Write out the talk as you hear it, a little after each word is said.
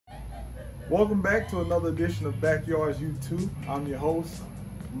Welcome back to another edition of Backyards YouTube. I'm your host,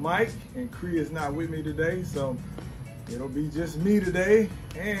 Mike, and Cree is not with me today, so it'll be just me today.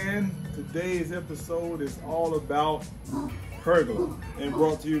 And today's episode is all about Pergola, and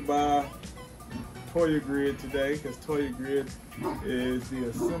brought to you by Toja Grid today, because Toja Grid is the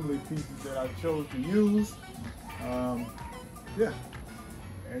assembly pieces that I chose to use. Yeah,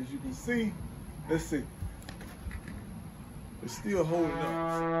 as you can see, let's see, it's still holding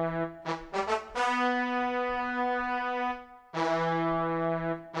up.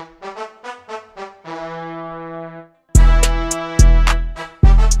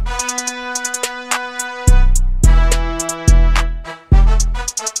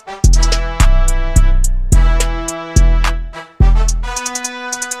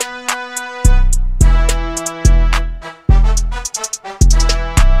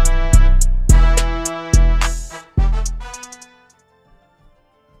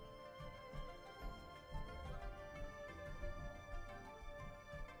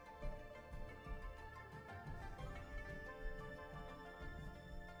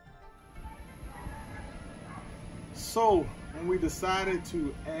 So when we decided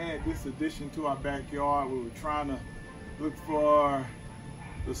to add this addition to our backyard, we were trying to look for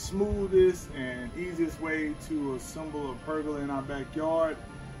the smoothest and easiest way to assemble a pergola in our backyard.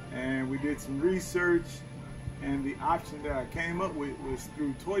 And we did some research, and the option that I came up with was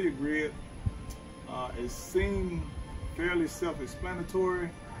through Toja Grid. It seemed fairly self-explanatory.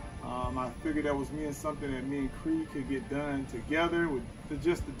 I figured that was something that me and Cree could get done together with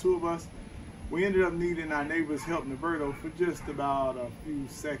just the two of us. We ended up needing our neighbor's help, Roberto, for just about a few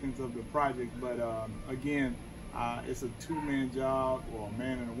seconds of the project. But again, it's a two-man job, or a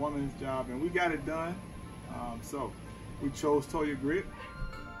man and a woman's job, and we got it done. So we chose Toja Grid.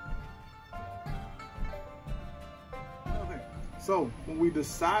 So when we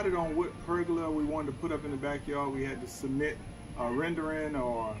decided on what pergola we wanted to put up in the backyard, we had to submit a rendering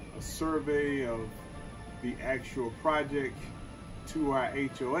or a survey of the actual project to our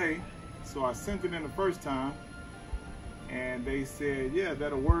HOA. So I sent it in the first time, and they said, yeah,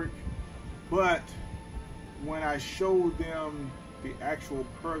 that'll work. But when I showed them the actual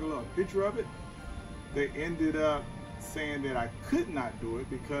pergola, a picture of it, they ended up saying that I could not do it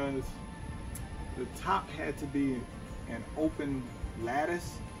because the top had to be an open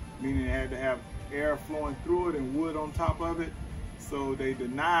lattice, meaning it had to have air flowing through it and wood on top of it. So they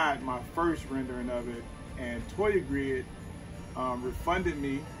denied my first rendering of it, and Toja Grid refunded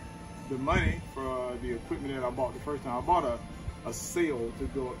me the money for the equipment that I bought the first time. I bought a sail to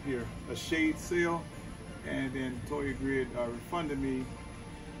go up here, a shade sail, and then Toja Grid refunded me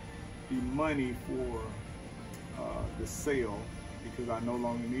the money for the sail because I no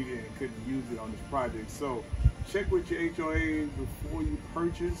longer needed it and couldn't use it on this project. So check with your HOA before you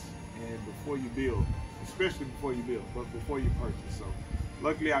purchase and before you build, especially before you build, but before you purchase. So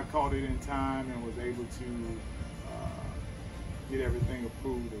luckily I caught it in time and was able to get everything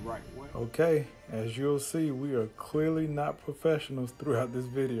approved the right way. Okay, as you'll see, we are clearly not professionals throughout this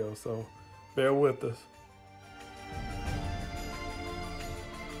video, so bear with us.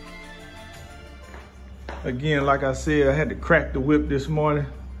 Again, like I said, I had to crack the whip this morning,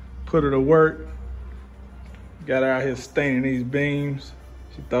 put her to work. Got her out here staining these beams.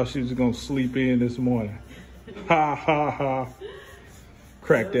 She thought she was gonna sleep in this morning. Ha ha ha.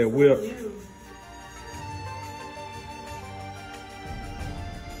 Crack that whip.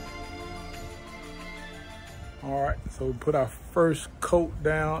 All right, so we put our first coat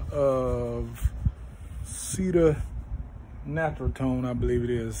down of cedar natural tone, I believe it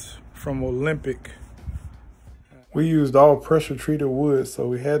is, from Olympic. We used all pressure treated wood, so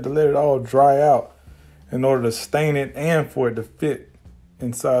we had to let it all dry out in order to stain it and for it to fit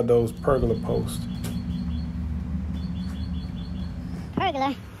inside those pergola posts.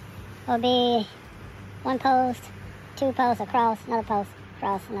 Pergola will be one post, two posts across, another post,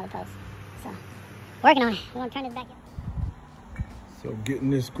 across, another post. So, working on it. We want to turn it back in. So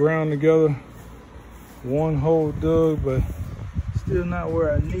getting this ground together, one hole dug, but still not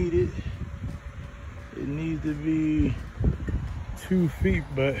where I need it. It needs to be 2 feet,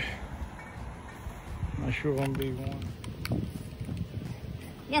 but I'm not sure I'm gonna be one.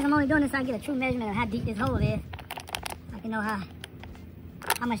 Yes, I'm only doing this so I can get a true measurement of how deep this hole is. I can know how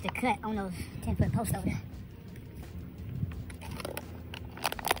much to cut on those 10-foot posts over there.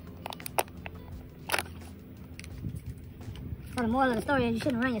 So the moral of the story is you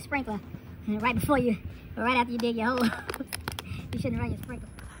shouldn't run your sprinkler right before you, or right after you dig your hole. You shouldn't run your sprinkler.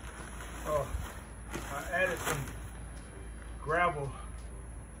 Oh, I added some gravel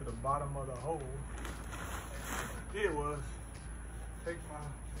to the bottom of the hole. What I did was take my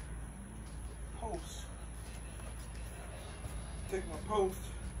post. Take my post,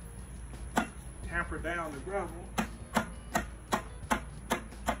 tamper down the gravel.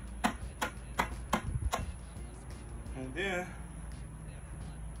 And then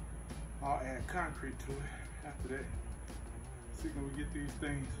I'll add concrete to it after that. See, can we get these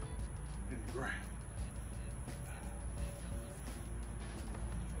things in the ground?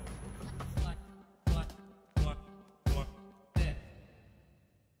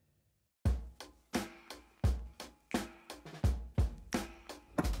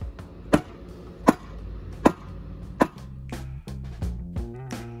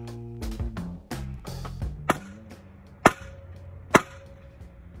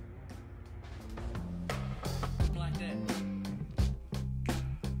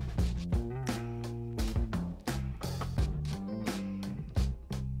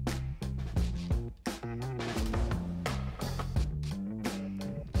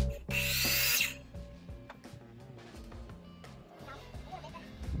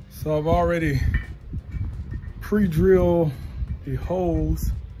 So I've already pre-drilled the holes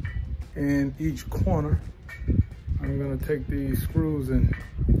in each corner. I'm gonna take these screws and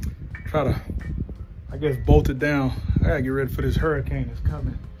try to, I guess, bolt it down. I gotta get ready for this hurricane that's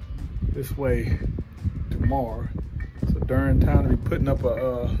coming this way tomorrow. So during time to be putting up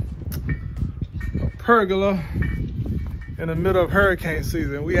a pergola in the middle of hurricane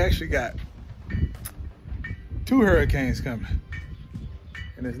season. We actually got 2 hurricanes coming.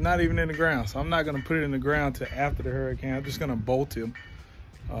 And it's not even in the ground, so I'm not gonna put it in the ground till after the hurricane. I'm just gonna bolt him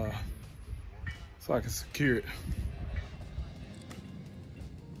so I can secure it.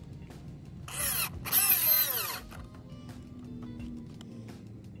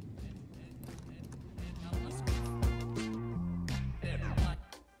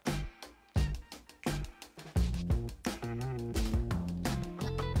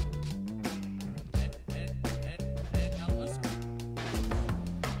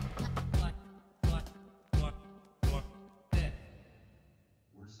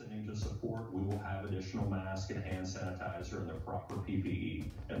 To support, we will have additional masks and hand sanitizer and the proper PPE.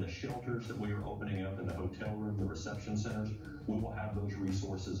 And the shelters that we are opening up in the hotel room, the reception centers, we will have those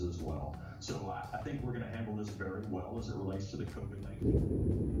resources as well. So I think we're going to handle this very well as it relates to the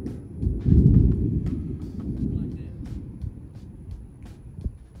COVID-19.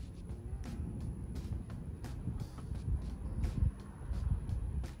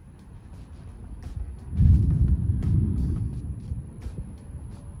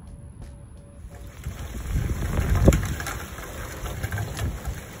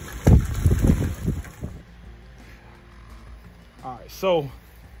 So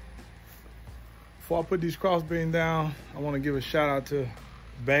before I put these cross beams down, I want to give a shout out to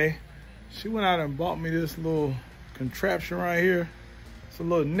Bay. She went out and bought me this little contraption right here. It's a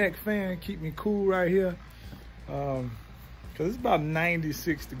little neck fan, keep me cool right here. Cause it's about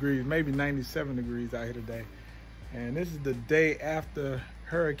 96 degrees, maybe 97 degrees out here today. And this is the day after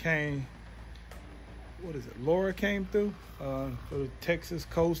Hurricane, what is it, Laura came through for the Texas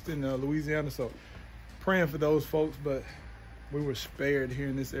coast and Louisiana. So praying for those folks, but we were spared here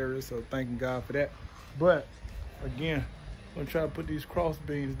in this area, so thanking God for that. But again, I'm gonna try to put these cross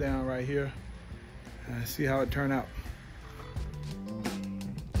beams down right here and see how it turned out.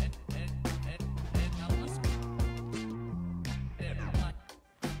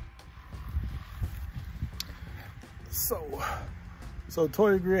 So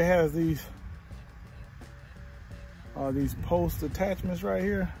Toja Grid has these post attachments right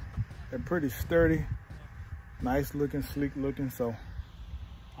here. They're pretty sturdy. Nice looking, sleek looking. So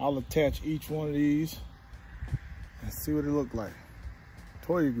I'll attach each one of these and see what it look like.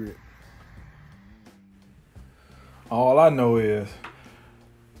 Toja Grid. All I know is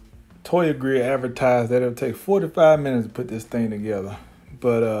Toja Grid advertised that it'll take 45 minutes to put this thing together.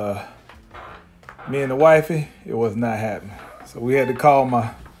 But me and the wifey, it was not happening. So we had to call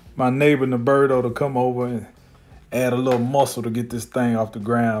my neighbor Naberto to come over and add a little muscle to get this thing off the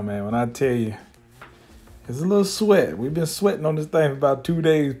ground, man. When I tell you, it's a little sweat. We've been sweating on this thing for about 2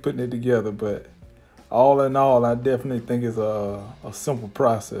 days putting it together, but all in all, I definitely think it's a simple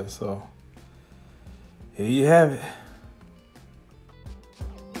process. So here you have it.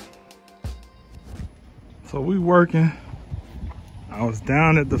 So we working. I was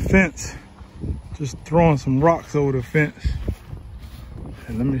down at the fence, just throwing some rocks over the fence.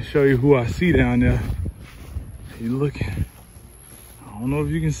 And let me show you who I see down there. He looking. I don't know if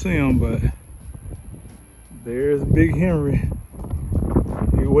you can see him, but there's Big Henry.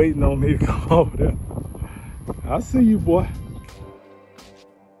 He waiting on me to come over there. I see you, boy.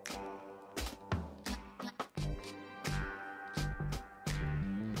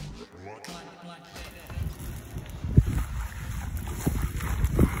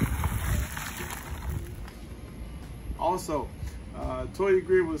 Also, Toja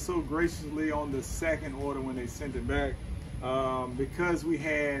Grid was so graciously on the second order when they sent it back, because we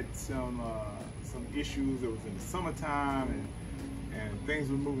had some issues. It was in the summertime and things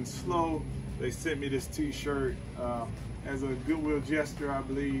were moving slow. They sent me this t-shirt as a goodwill gesture, I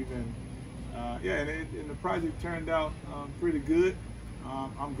believe, and yeah, and the project turned out pretty good.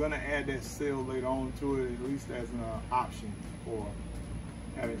 I'm gonna add that sail later on to it, at least as an option for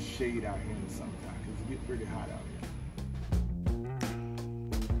having shade out here in the summertime, because it gets pretty hot out here.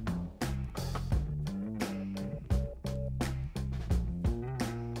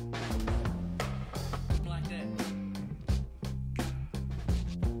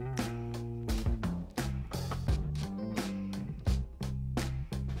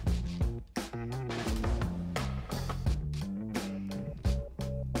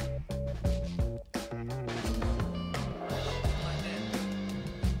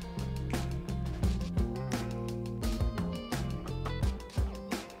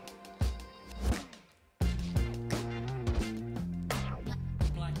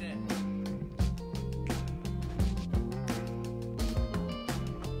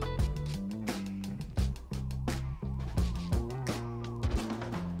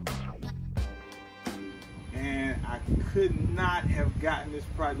 I could not have gotten this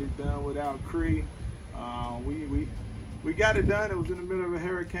project done without Cree. We got it done. It was in the middle of a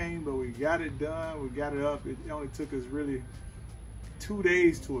hurricane, but we got it done. We got it up. It only took us really 2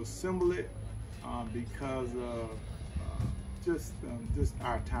 days to assemble it because of just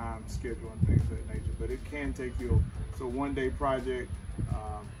our time schedule and things of that nature. But it can take you, it's a one-day project.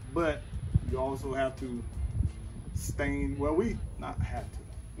 But you also have to stain. Well, we not have to.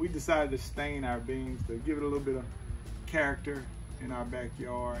 We decided to stain our beams to give it a little bit of character in our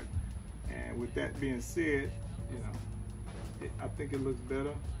backyard. And with that being said, you know, I think it looks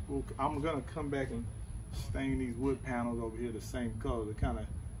better. I'm gonna come back and stain these wood panels over here the same color to kind of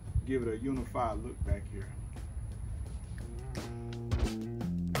give it a unified look back here.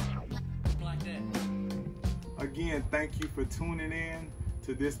 Like that. Again, thank you for tuning in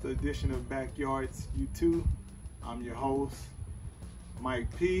to this edition of Backyards U2. I'm your host, Mike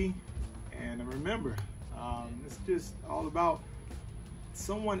P. And remember, it's just all about,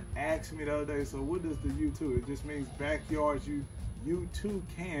 someone asked me the other day, so what does the U2? It just means backyards. You too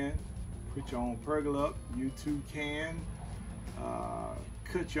can put your own pergola up. You too can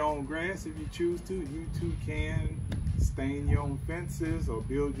cut your own grass if you choose to. You too can stain your own fences or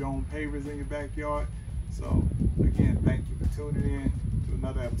build your own pavers in your backyard. So again, thank you for tuning in to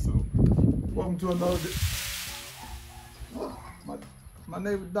another episode. Welcome to another. My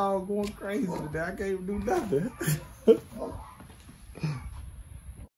neighbor dog going crazy today. I can't even do nothing.